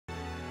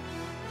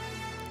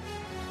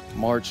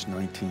March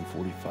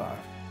 1945.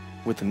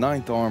 With the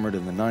 9th Armored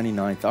and the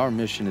 99th, our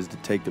mission is to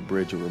take the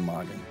bridge of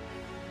Remagen.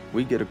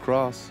 We get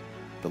across,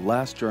 the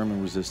last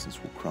German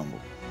resistance will crumble.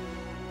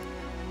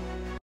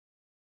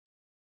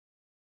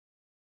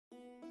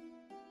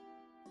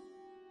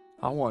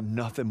 I want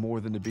nothing more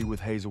than to be with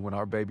Hazel when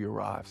our baby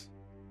arrives.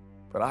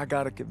 But I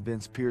gotta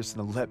convince Pearson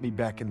to let me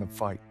back in the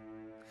fight.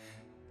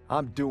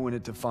 I'm doing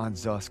it to find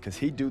Zus, because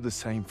he'd do the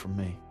same for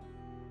me.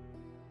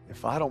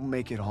 If I don't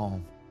make it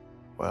home,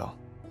 well,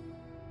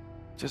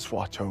 just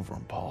watch over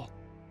him, Paul.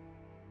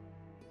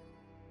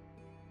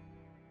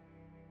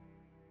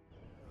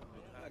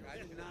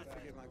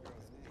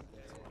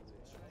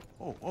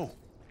 Oh, what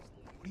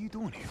are you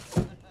doing here?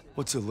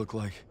 What's it look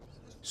like?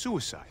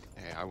 Suicide.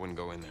 Hey, I wouldn't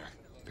go in there.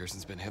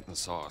 Pearson's been hitting the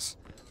sauce.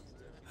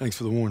 Thanks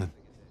for the warning.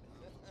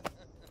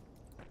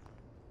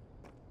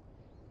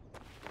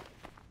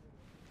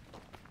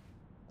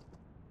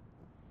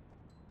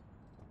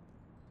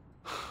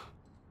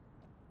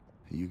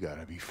 You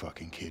gotta be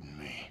fucking kidding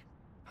me.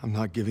 I'm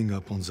not giving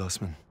up on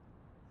Zussman.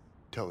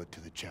 Tell it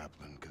to the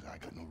chaplain, because I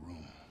got no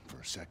room for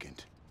a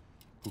second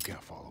who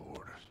can't follow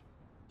orders.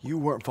 You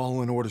weren't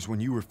following orders when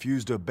you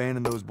refused to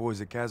abandon those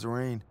boys at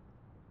Kazarene.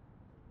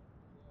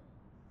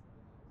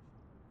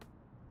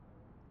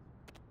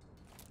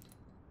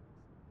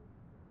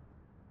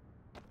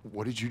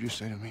 What did you just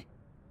say to me?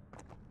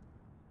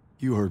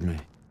 You heard me.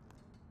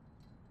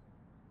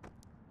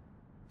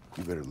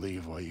 You better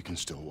leave while you can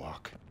still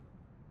walk.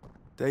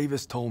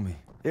 Davis told me.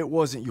 It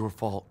wasn't your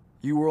fault.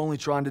 You were only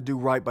trying to do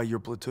right by your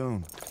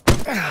platoon.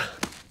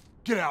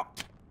 Get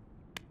out!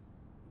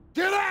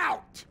 Get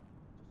out!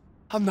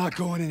 I'm not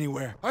going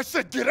anywhere. I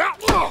said get out!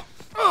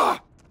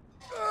 God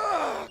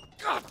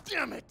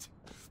damn it!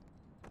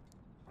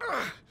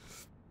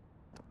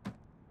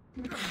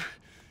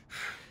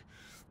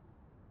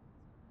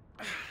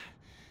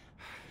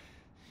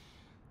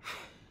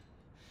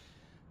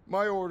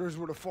 My orders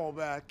were to fall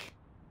back,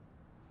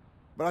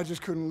 but I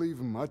just couldn't leave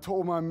them. I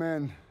told my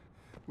men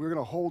we were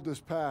gonna hold this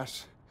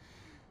pass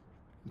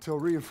until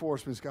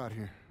reinforcements got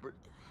here, but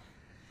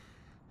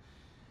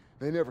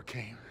they never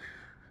came.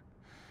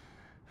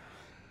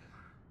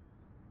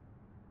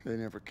 They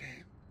never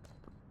came.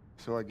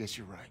 So I guess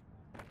you're right.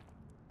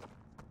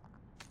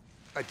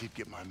 I did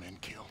get my men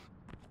killed.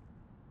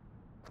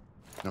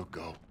 Now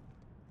go.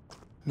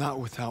 Not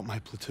without my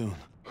platoon.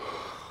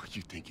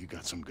 You think you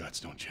got some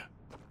guts, don't you?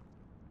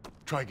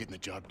 Try getting the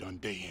job done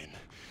day in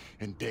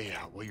and day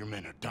out while your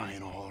men are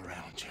dying all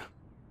around you.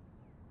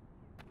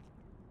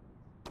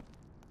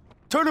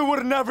 Turner would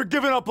have never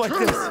given up like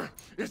Turner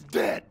is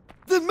dead.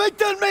 Then make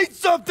that mean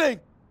something!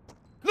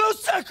 No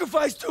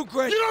sacrifice too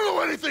great! You don't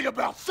know anything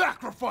about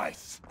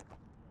sacrifice!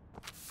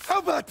 How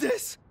about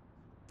this?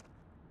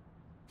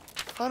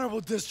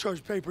 Honorable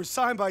discharge papers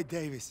signed by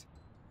Davis.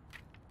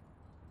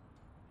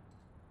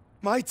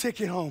 My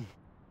ticket home.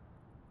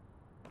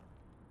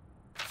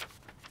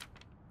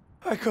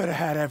 I could have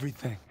had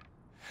everything.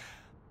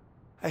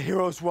 A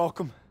hero's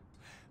welcome,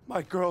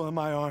 my girl in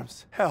my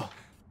arms. Hell,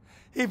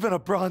 even a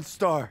Bronze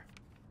Star.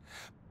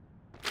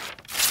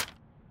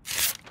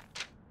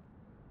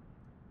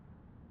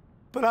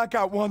 But I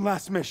got one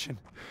last mission.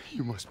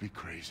 You must be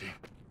crazy.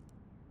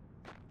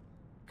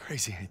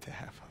 Crazy ain't the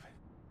half of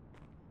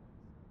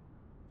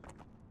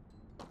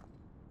it.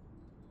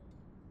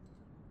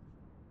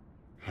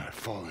 All right,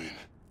 fall in.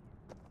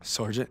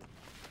 Sergeant?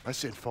 I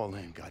said fall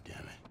in,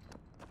 goddammit.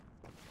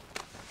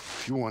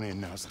 If you want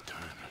in, now's the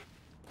time.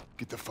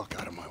 Get the fuck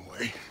out of my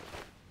way.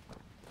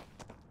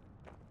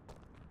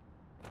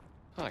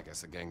 I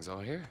guess the gang's all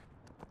here.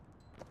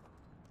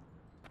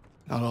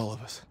 Not all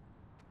of us.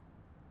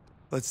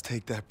 Let's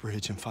take that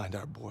bridge and find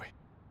our boy.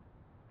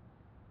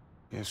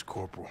 Yes,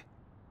 Corporal.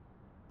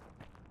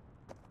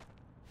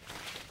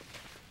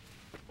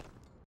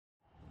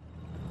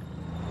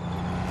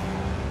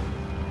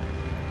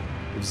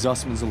 If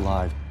Zussman's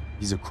alive,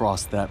 he's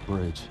across that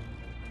bridge.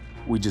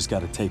 We just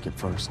gotta take it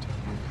first.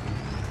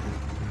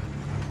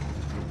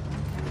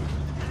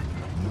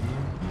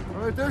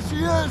 All right, there she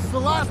is, the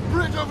last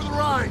bridge over the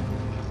Rhine.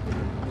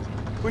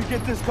 We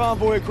get this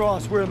convoy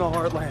across, we're in the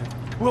heartland.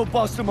 We'll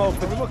bust them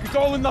open. Look, it's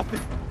all or nothing.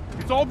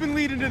 It's all been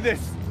leading to this.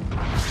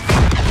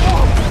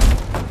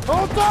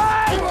 Hold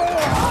tight!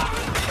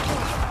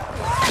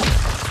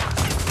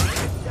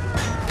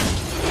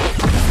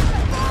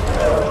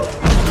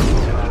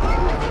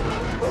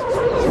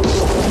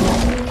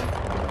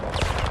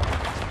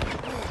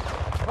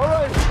 All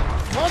right,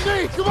 on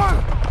me, come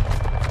on!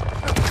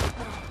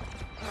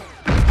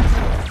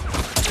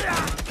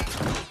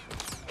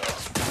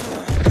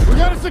 We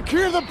gotta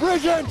secure the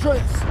bridge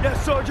entrance!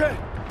 Yes, Sergeant!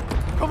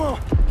 Come on!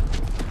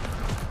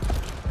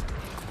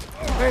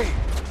 Hey,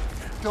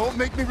 don't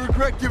make me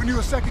regret giving you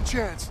a second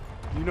chance.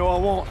 You know I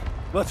won't.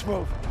 Let's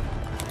move.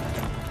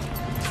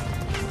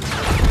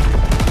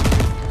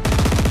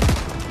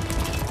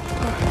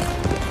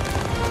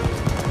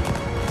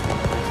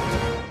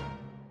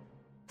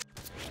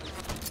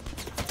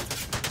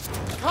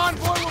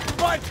 Convoy will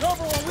provide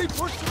cover while we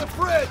push to the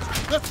bridge.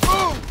 Let's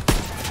move!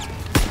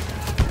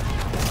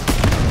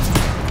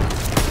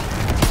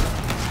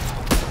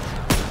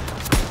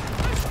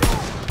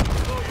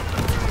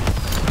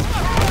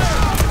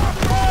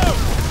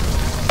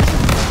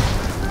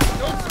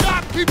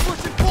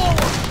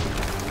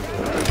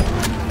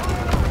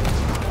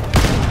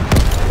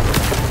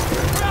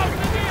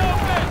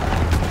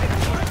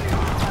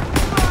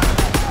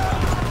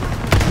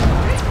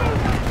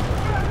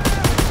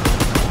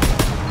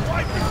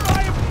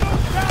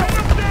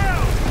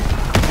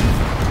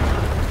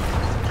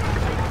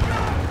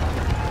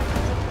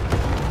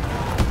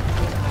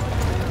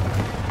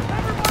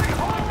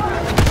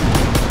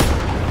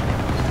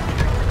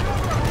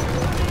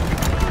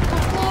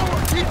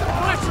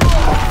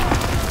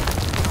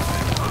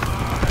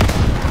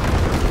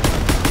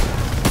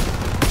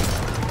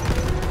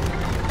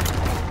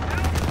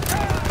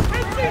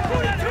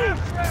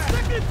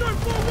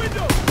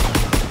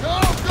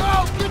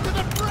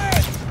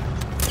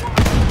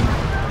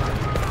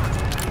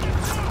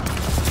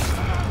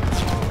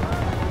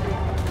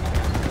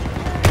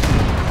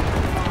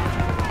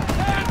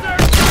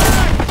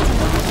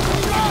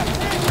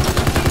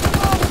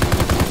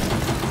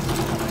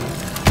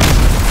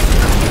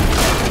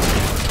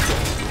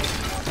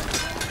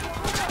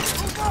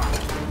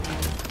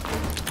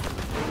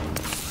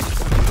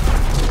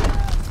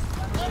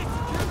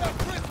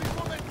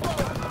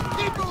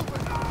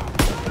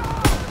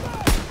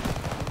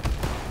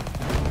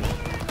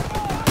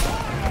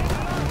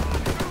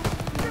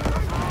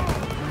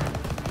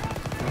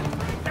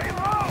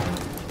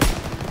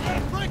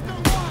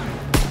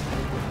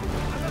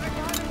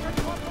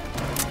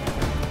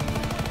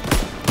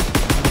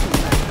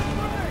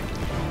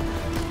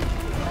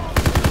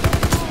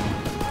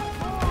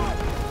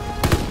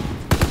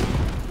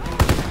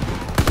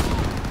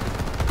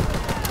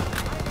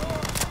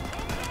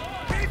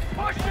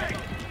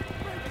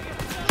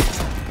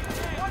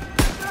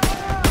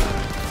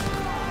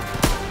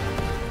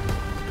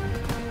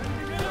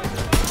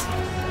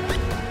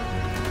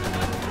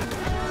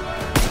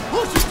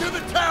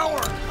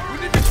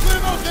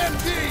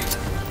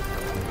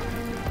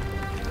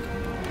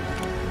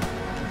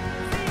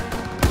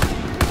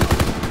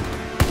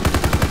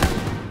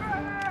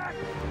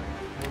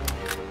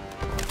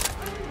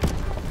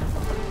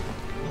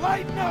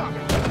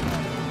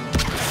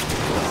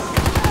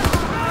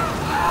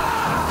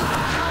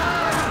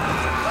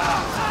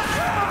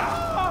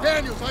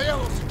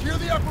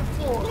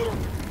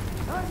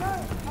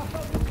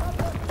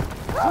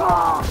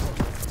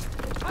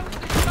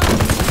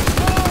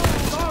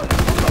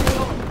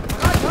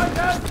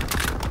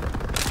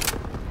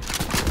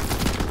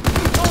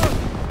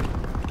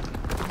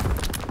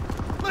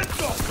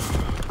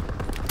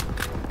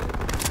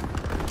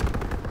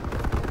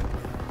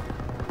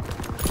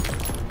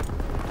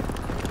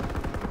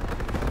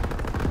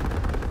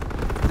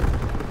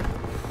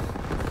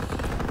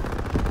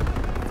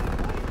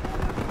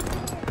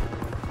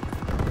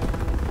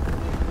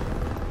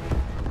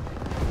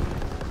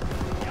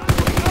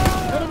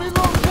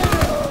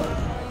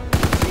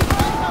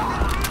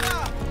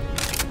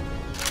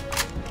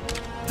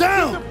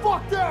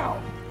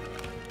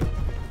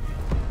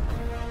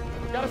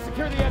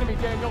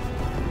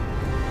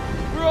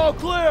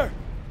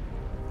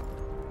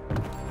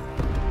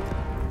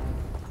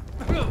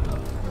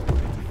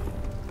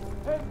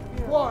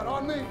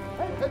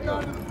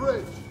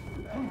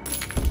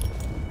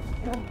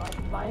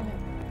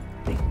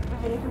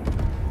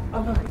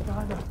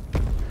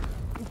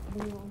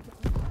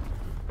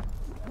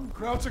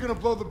 Krauts are gonna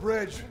blow the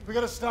bridge. We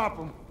gotta stop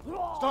them.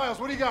 Stiles,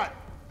 what do you got?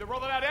 They're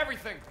rolling out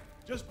everything.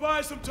 Just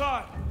buy some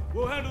time.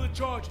 We'll handle the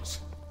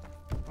charges.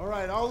 All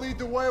right, I'll lead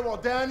the way while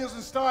Daniels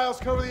and Stiles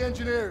cover the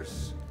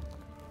engineers.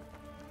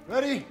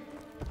 Ready?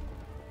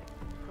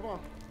 Come on,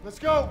 let's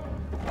go!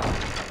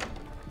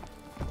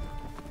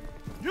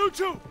 You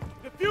two,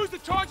 defuse the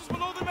charges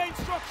below the main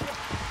structure.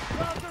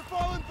 Krauts are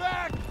falling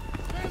back!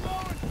 Stay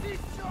low and keep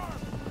sharp!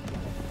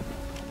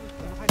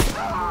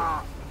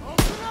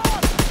 Open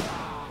up!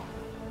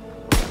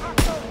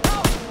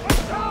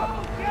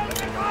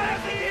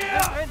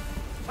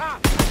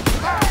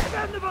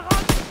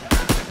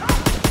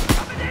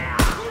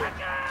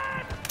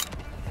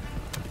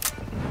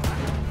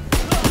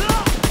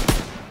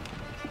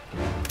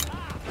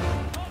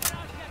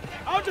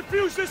 I'll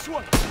defuse this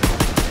one.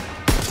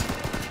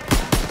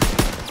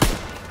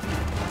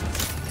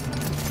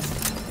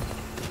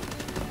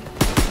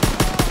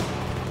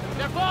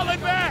 They're falling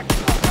back.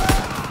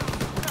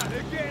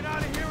 They're getting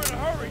out of here in a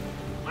hurry.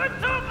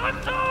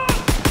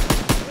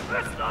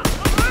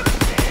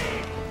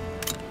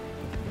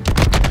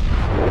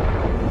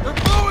 They're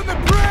blowing the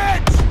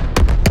bridge!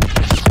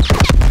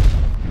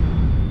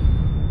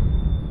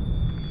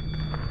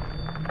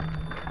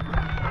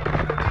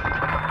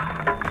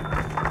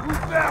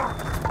 Who's down?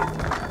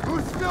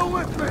 Who's still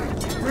with me?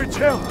 Bridge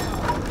held.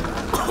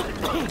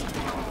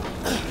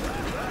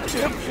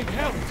 Damn thing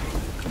held.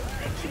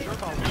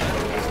 Incoming!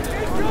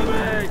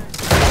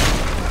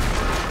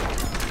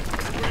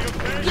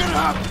 Get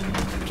up!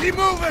 Keep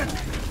moving!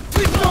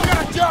 We still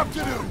got a job to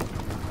do!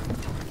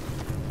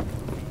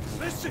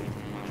 Listen!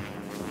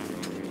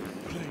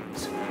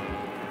 Please.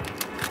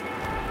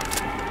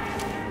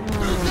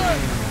 Who's that?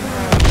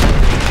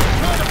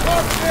 Trying to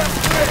park that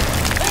bridge!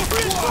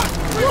 Over what?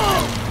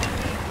 Whoa!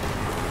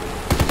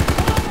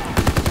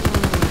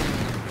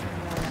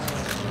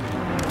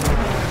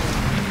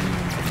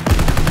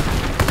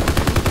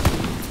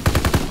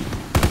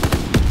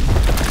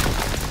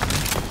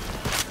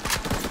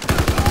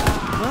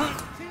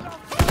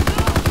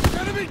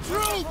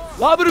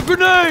 Lob it a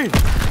grenade!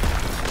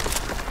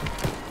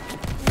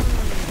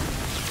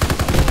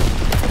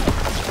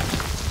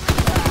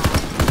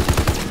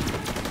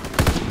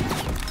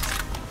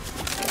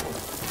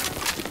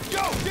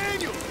 Yo,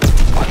 Daniel!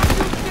 Why don't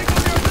you stick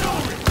on your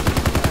artillery?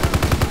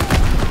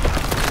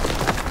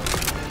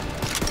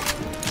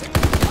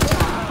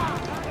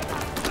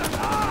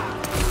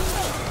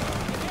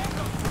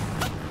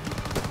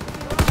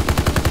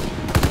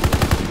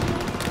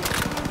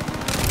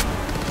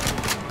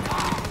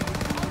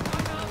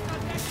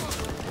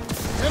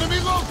 Enemy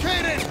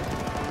located!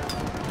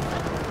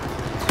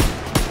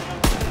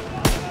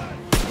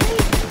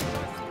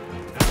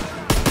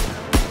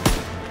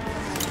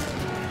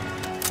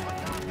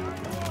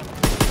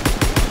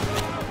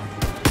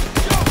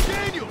 Yo,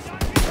 Daniel!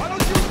 Why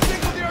don't you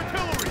stick with the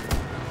artillery?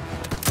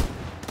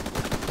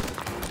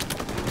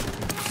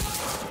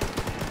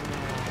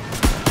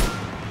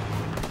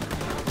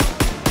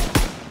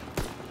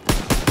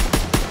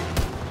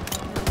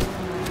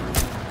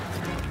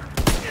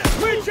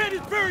 Bridgehead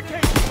is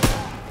barricaded!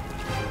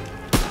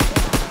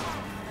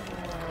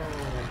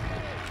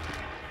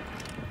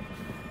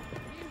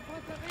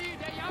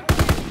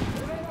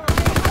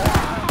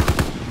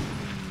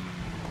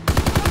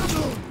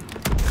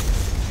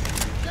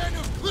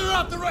 Daniel, clear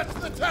out the rest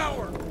of the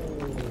tower!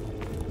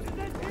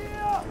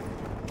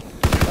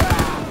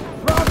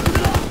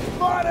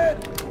 Spotted!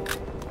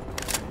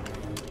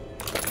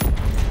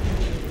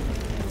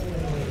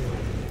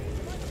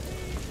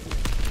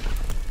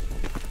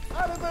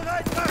 Out of the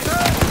night,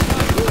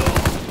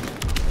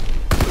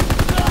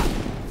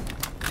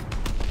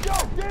 Yo,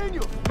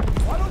 Daniel!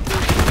 Why don't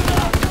you shoot the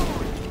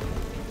artillery?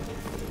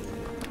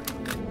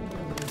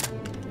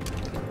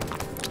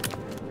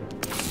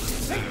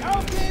 Hey,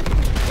 Elkin!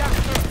 Yes,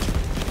 sir.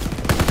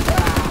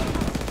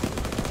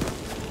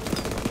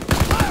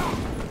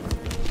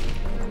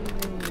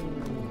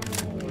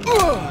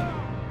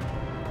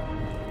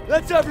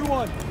 That's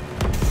everyone!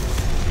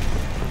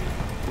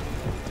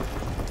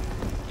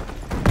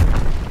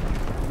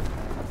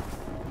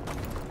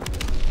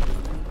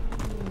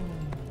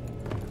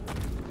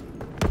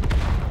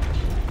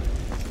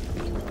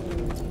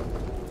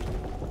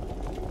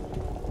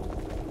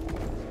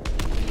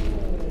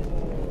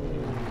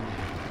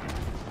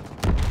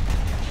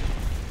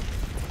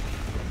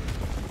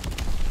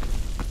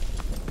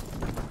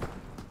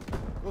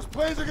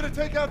 planes are gonna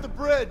take out the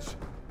bridge.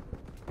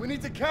 We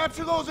need to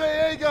capture those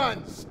AA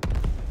guns.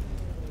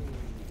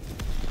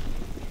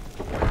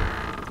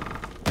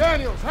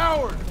 Daniels,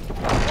 Howard,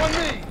 on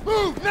me.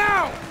 Move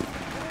now!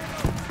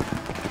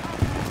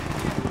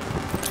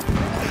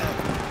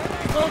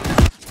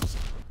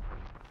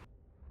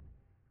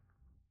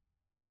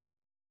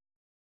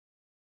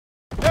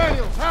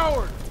 Daniels,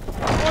 Howard,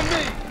 on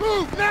me.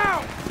 Move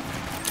now!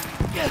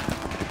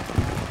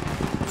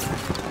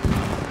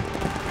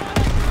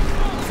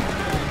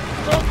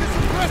 Focus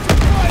aggressive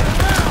fire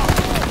now!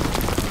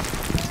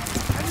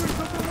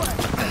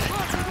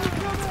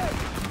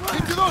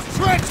 Into those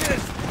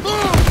trenches!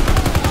 Move!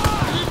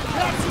 We need to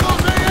capture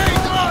those AA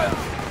guns!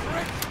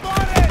 Rick,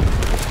 spotted!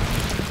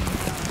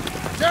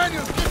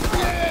 Daniels, get to the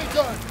AA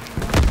gun!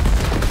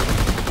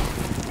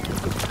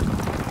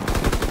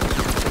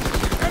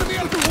 Enemy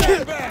on the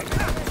sandbag!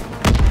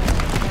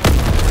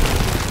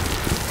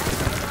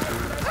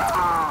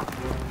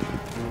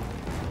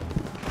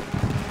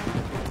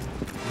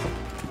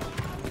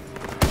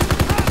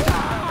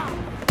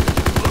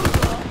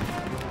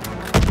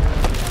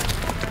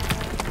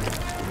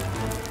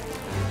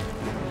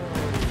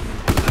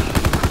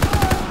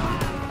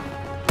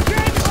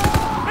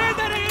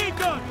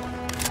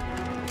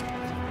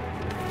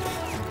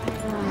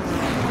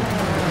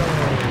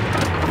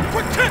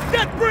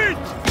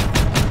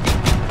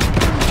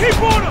 Keep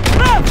on him!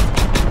 Left!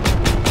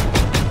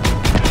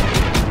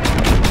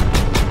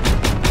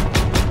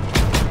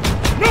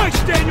 Nice,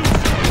 Daniels!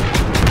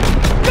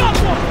 Got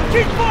one!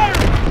 Keep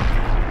firing!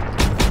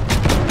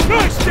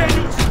 Nice,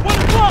 Daniels! 1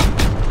 o'clock!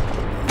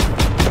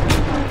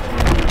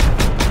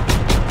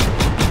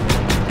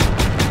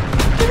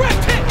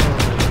 Direct hit!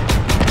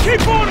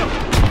 Keep on him!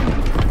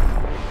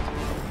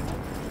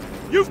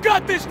 You've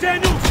got this,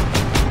 Daniels!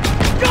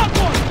 Got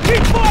one!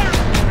 Keep firing!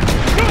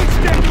 Nice,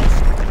 Daniels!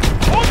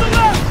 On the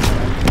left!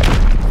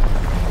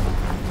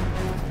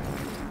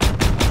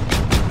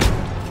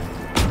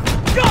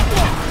 Got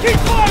one! Keep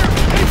firing!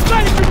 It's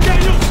Lancashire,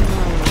 Daniels!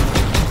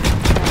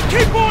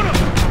 Keep on him!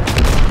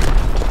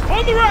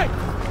 On the right!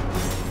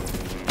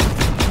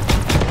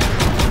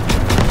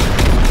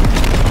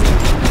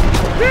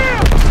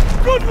 Yeah!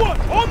 Good one!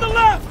 On the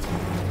left!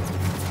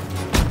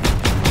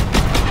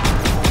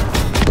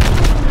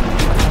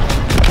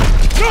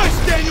 Nice,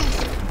 Daniels!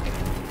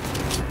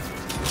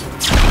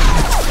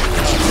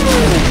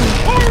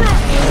 All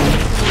right!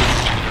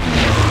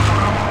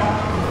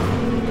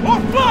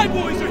 Our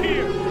flyboys are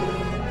here!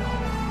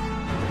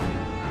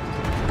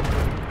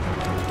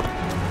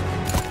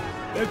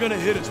 They're gonna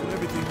hit us with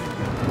everything they got.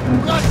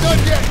 We're not done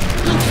yet!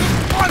 You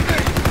keep on me!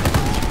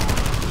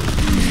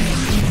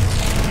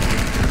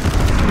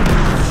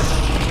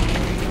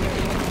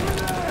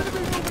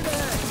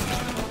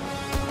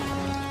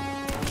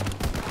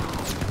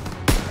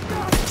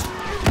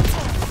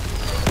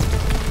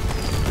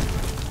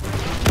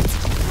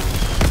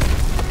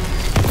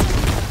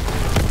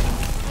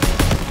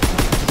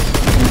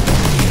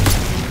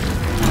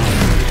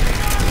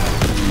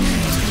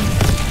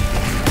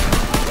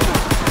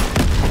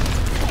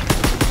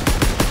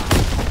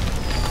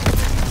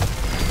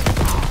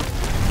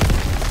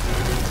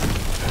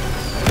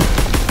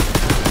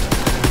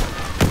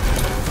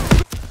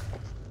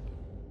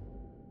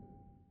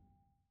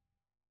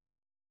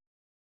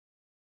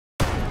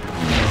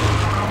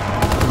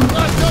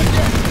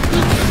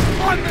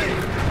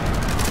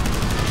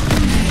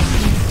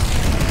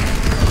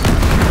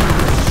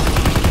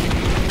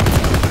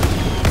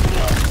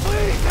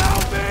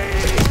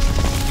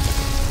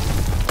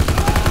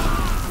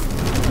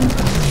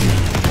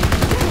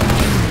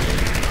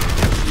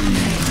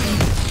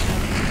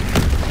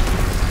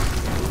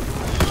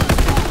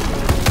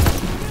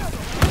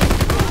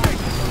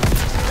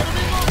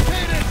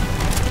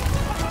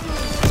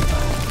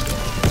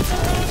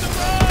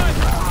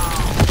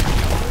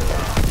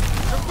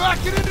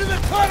 Get into the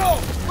tunnel!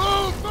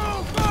 Move,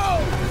 move,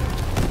 move!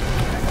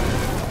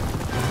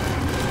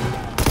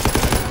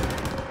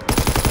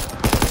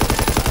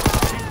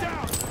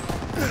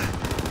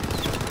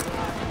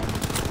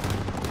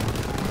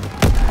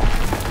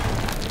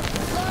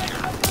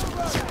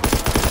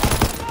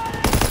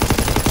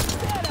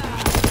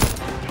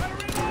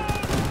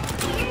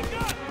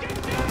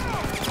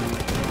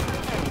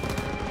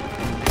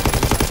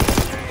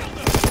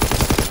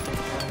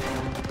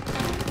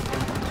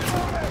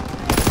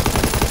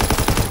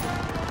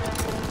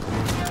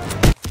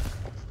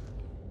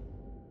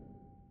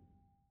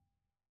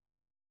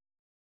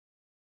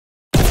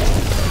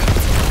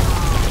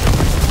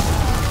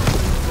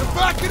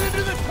 Get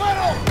into the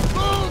tunnel!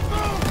 Move,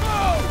 move,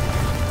 move!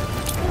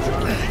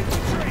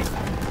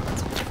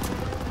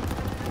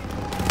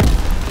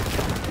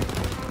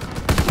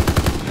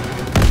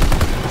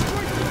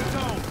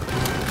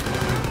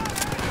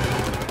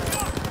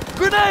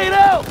 Grenade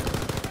out!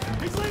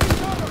 He's leaving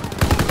cover!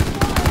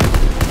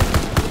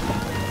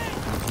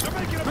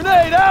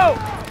 Grenade out!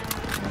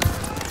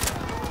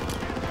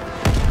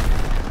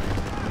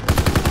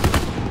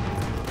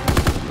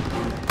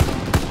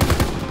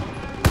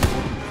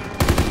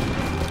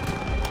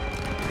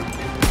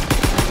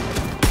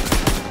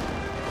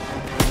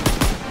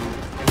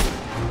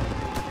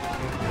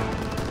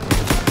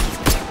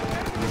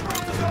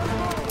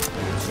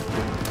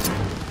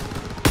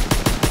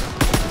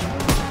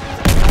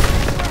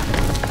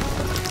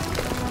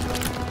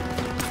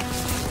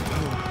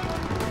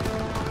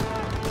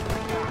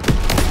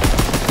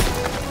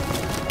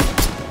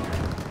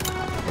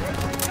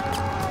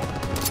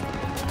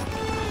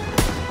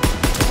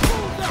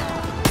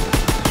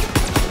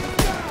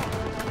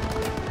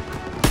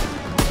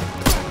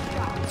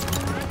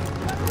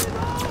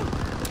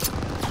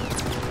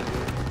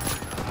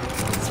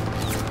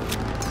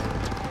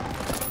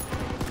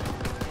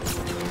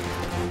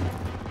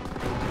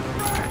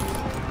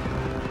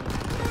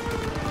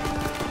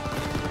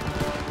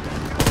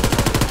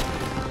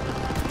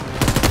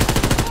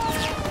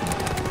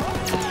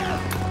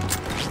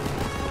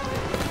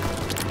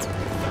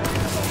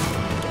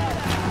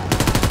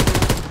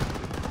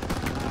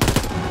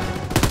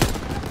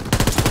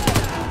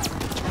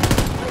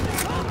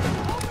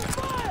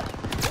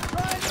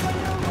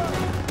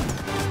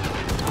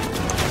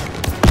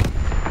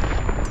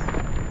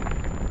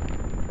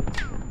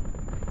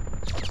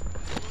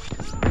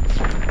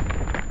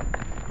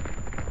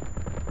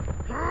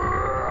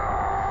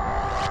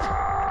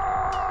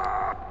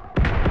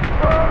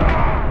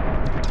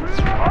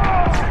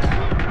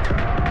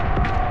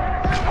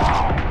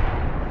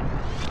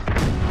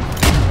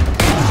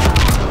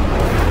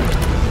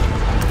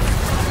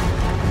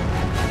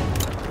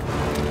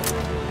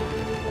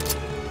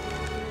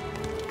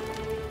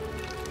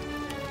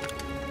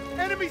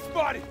 Enemy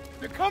spotted!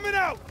 They're coming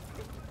out!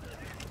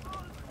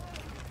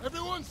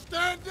 Everyone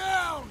stand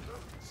down!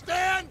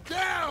 Stand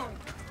down!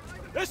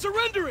 They're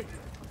surrendering!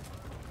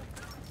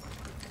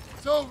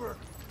 It's over.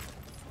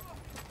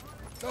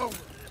 It's over.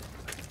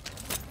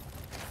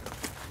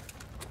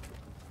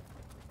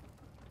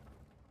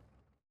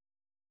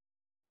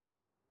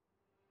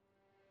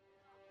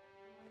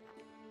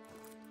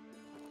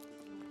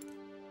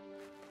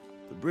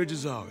 The bridge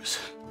is ours.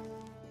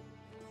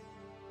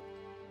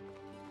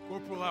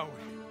 Corporal Howard.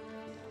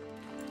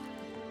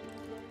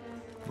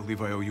 I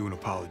believe I owe you an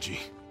apology.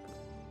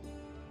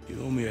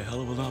 You owe me a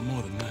hell of a lot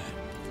more than that.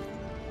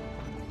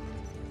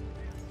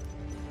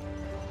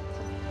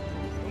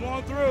 Come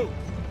on through.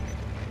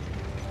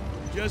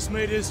 Just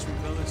made history,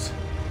 fellas.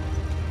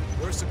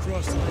 First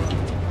across the Rhine.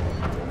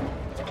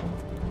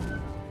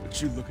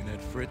 What you looking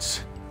at,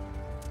 Fritz?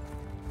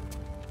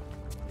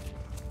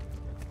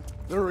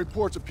 There are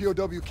reports of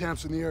POW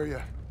camps in the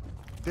area.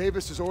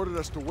 Davis has ordered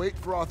us to wait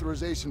for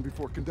authorization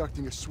before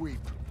conducting a sweep.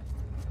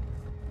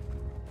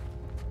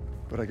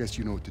 But I guess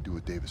you know what to do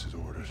with Davis's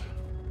orders.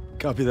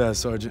 Copy that,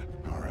 Sergeant.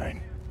 All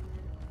right.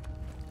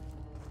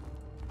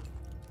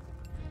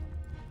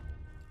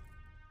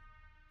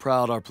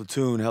 Proud our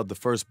platoon held the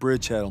first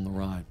bridgehead on the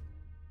Rhine.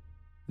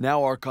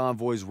 Now our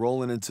convoy's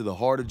rolling into the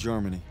heart of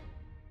Germany.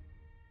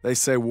 They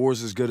say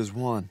war's as good as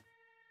won.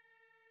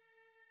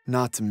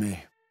 Not to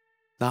me.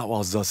 Not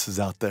while Zuss is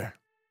out there.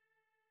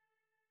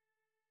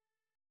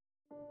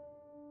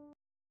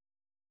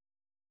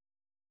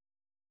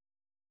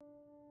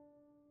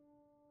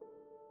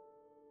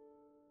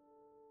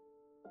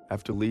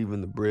 After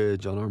leaving the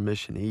bridge on our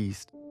mission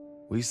east,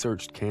 we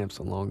searched camps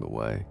along the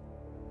way.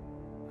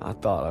 I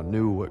thought I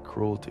knew what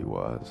cruelty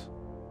was.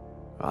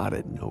 I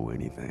didn't know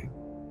anything.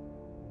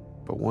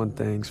 But one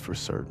thing's for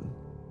certain.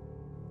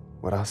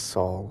 What I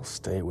saw will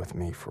stay with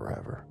me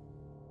forever.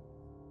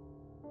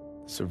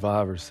 The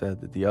survivors said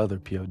that the other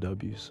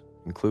POWs,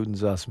 including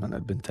Zussman,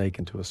 had been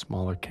taken to a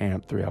smaller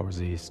camp 3 hours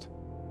east.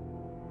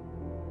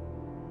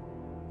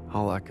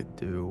 All I could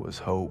do was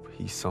hope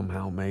he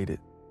somehow made it.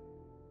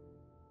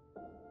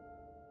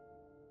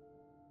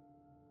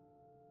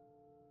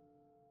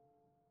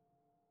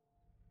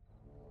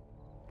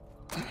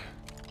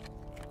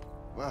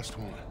 Last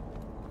one.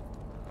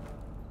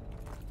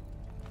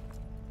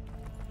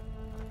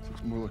 This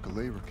looks more like a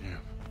labor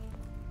camp.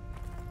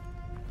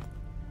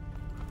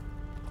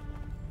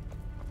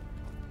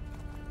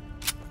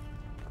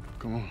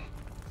 Come on.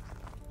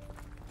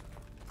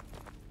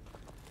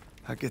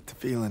 I get the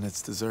feeling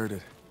it's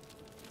deserted.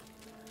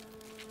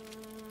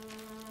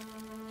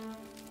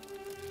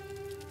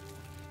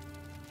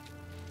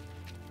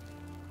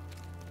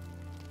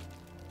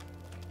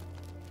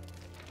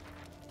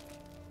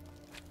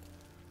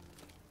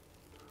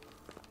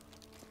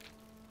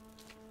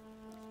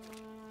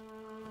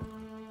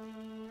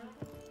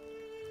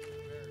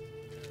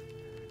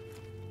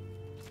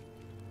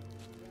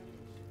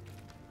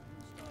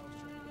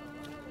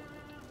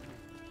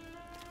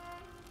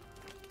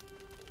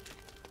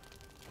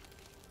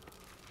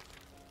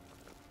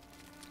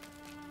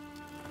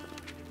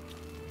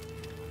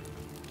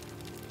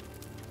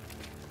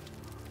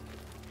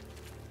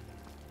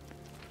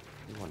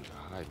 You wanted to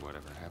hide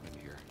whatever happened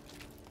here.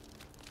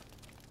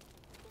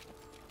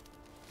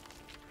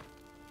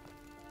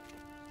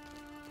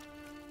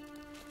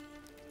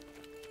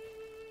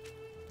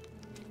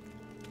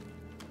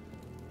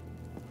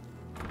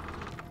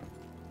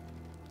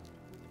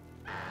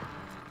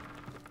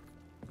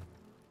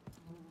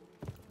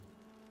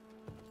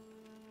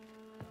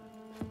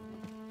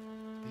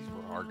 These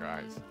were our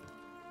guys.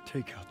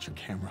 Take out your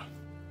camera.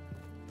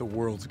 The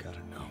world's gotta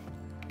know.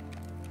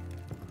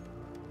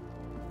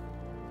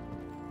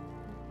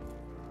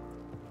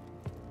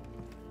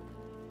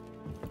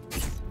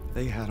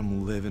 They had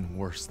them living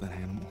worse than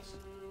animals.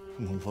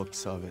 From the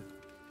looks of it,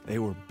 they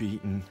were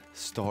beaten,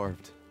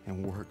 starved,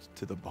 and worked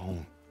to the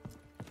bone.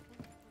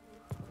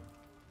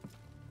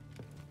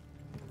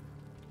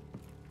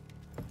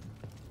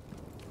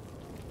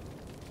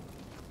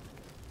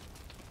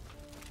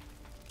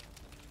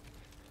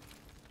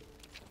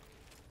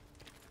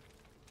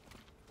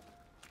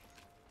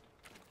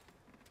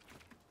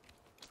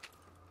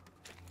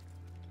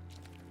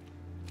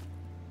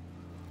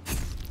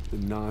 The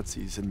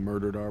Nazis had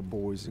murdered our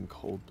boys in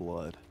cold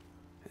blood,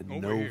 and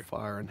Over no here.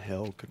 fire in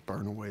hell could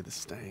burn away the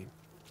stain.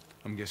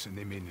 I'm guessing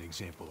they made an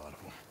example out of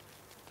him.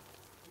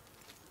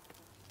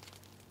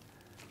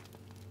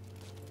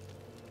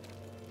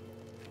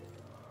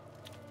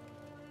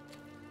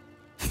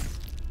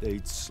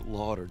 They'd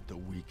slaughtered the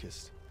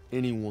weakest,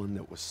 anyone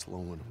that was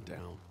slowing them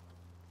down.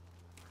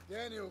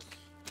 Daniels,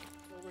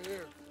 over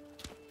here.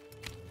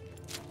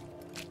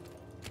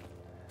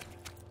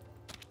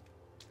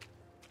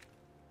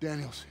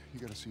 Daniels, you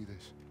gotta see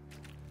this.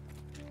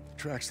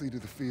 Tracks lead to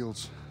the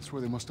fields. That's where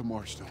they must have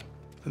marched to.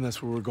 And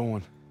that's where we're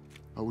going.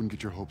 I wouldn't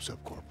get your hopes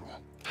up, Corporal.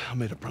 I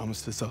made a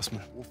promise to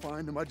Zussman. We'll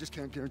find him. I just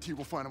can't guarantee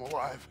we'll find him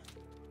alive.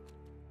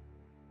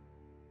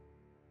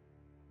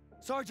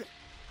 Sergeant,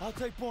 I'll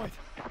take point.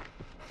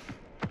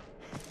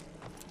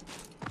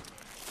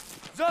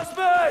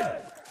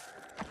 Suspect!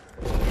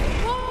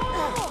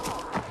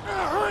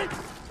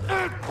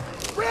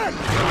 Red!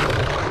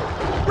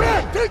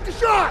 Red, take the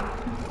shot!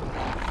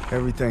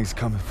 Everything's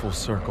coming full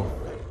circle.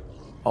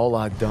 All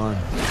I've done,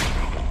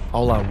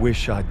 all I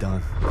wish I'd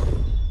done.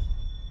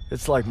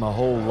 It's like my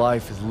whole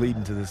life is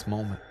leading to this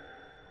moment.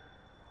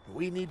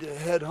 We need to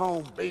head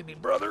home, baby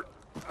brother.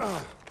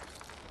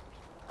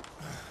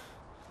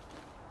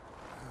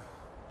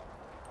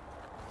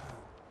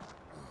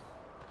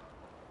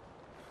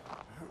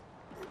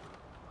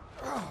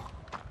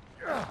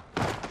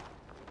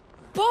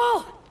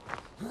 Paul!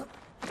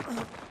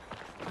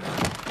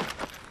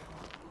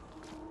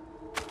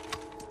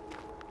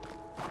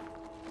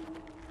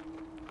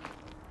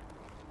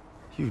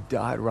 You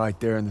died right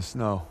there in the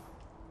snow.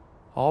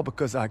 All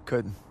because I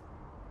couldn't.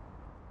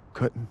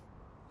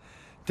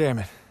 Damn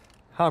it.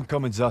 I'm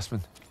coming,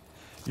 Zussman.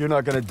 You're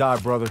not gonna die,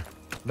 brother.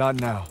 Not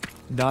now.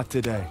 Not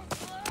today.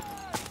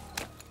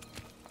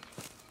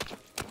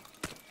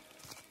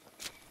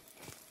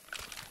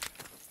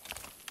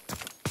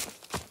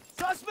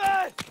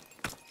 Suspect!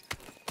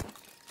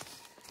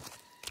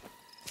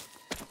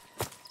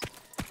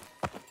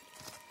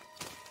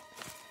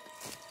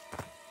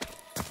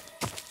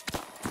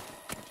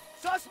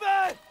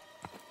 Suspect!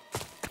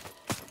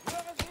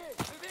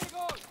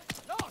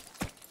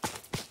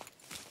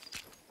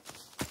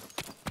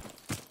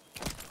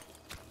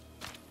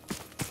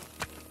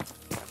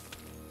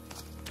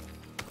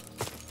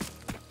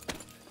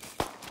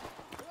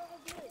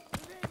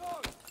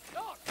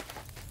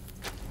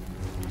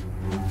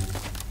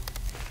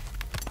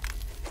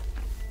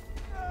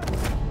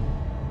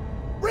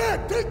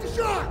 Red, take the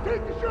shot!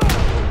 Take the shot!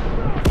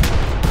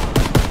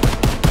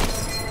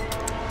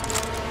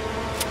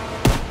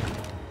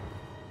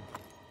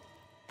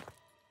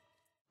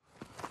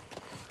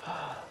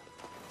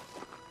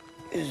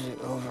 Is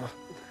it over?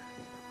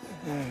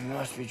 You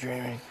must be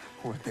dreaming.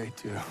 What'd they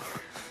do?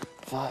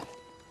 Thought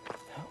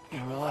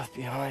you were left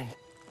behind.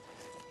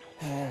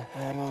 And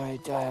I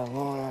might die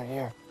alone out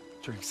here.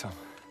 Drink some.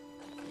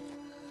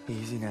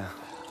 Easy now.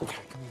 Come on,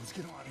 let's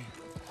get on here.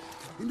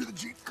 Into the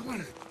Jeep, come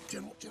on.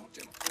 Gentle.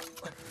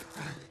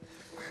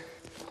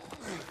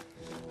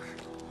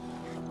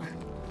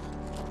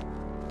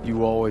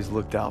 You always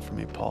looked out for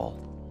me, Paul.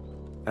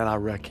 And I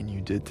reckon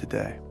you did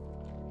today.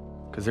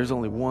 Because there's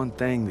only one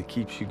thing that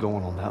keeps you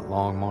going on that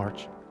long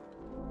march.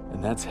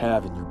 And that's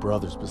having your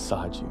brothers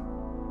beside you.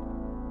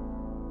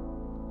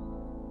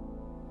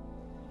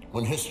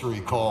 When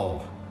history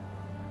called,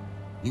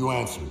 you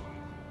answered.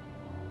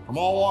 From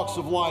all walks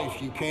of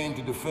life, you came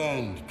to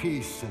defend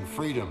peace and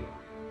freedom.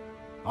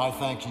 I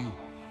thank you,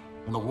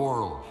 and the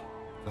world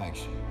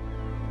thanks you.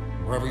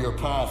 Wherever your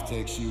path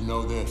takes you,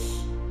 know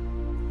this.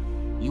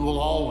 You will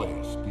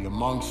always be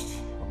amongst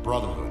a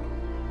brotherhood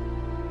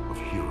of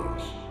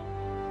heroes.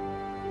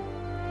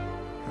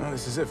 Well,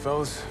 this is it,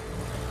 fellas.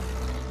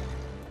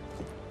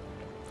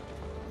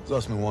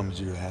 Zussman wanted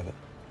you to have it.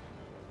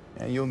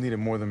 And you'll need it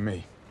more than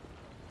me.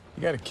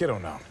 You got a kiddo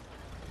now.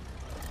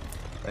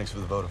 Thanks for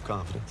the vote of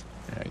confidence.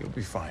 Yeah, you'll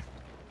be fine.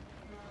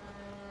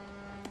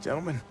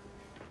 Gentlemen.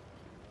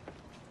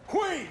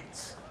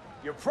 Queens!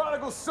 Your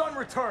prodigal son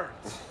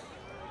returns!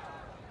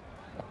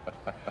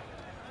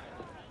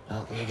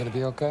 You gonna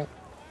be okay?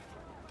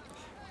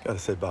 Gotta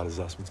say bye to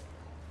Zussman.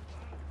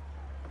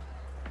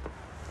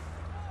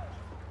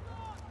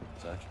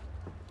 Sergeant.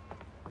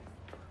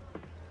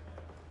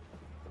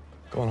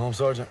 Going home,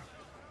 Sergeant?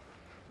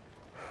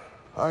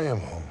 I am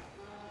home.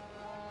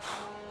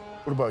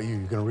 What about you?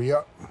 You gonna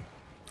re-up?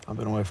 I've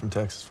been away from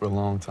Texas for a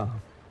long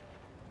time.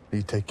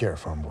 You take care,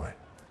 farm boy.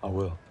 I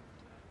will.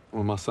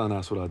 When my son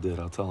asks what I did,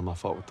 I'll tell him I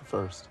fought with the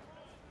first.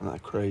 And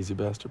that crazy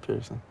bastard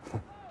Pearson.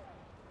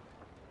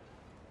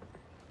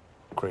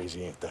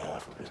 Crazy ain't the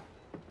half of it.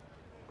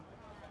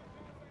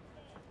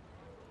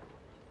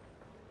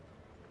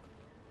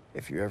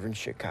 If you're ever in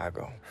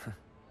Chicago,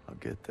 I'll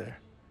get there.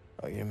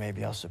 oh,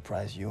 maybe I'll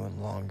surprise you in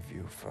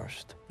Longview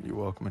first. You're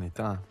welcome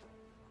anytime.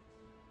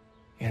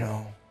 You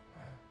know,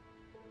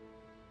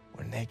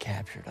 when they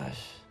captured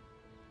us,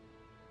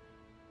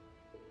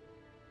 it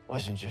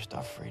wasn't just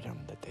our freedom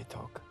that they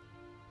took.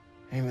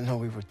 Even though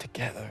we were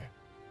together,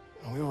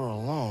 and we were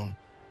alone,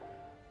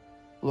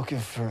 looking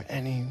for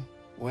any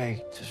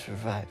way to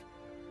survive.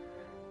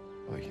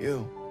 But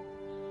you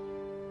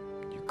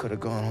could have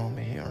gone home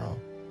a hero.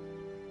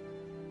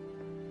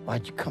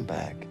 Why'd you come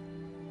back?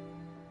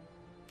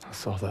 I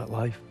saw that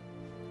life.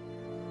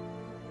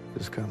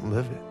 Just couldn't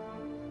live it.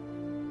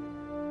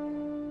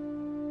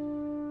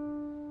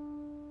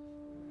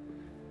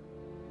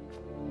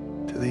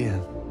 To the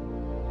end.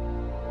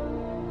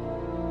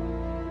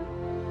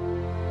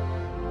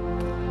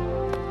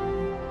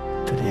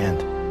 To the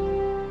end.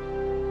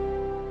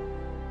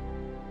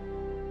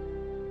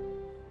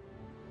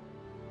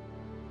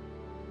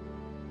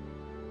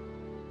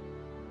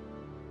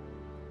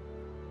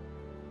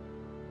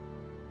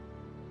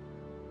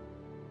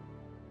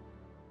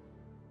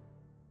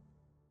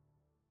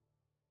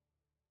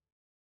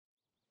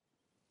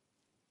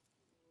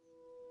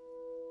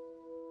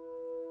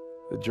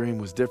 The dream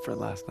was different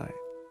last night.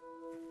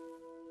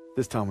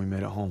 This time we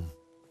made it home,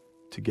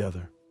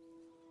 together.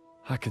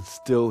 I can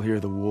still hear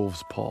the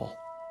wolves' paw.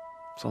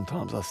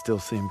 Sometimes I still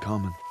see them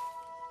coming.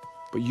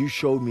 But you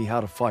showed me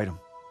how to fight them.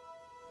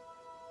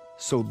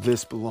 So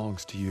this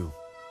belongs to you.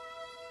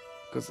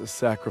 Because the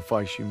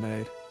sacrifice you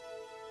made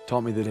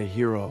taught me that a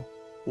hero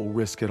will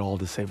risk it all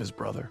to save his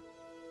brother.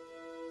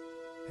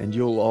 And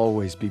you'll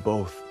always be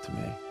both to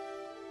me.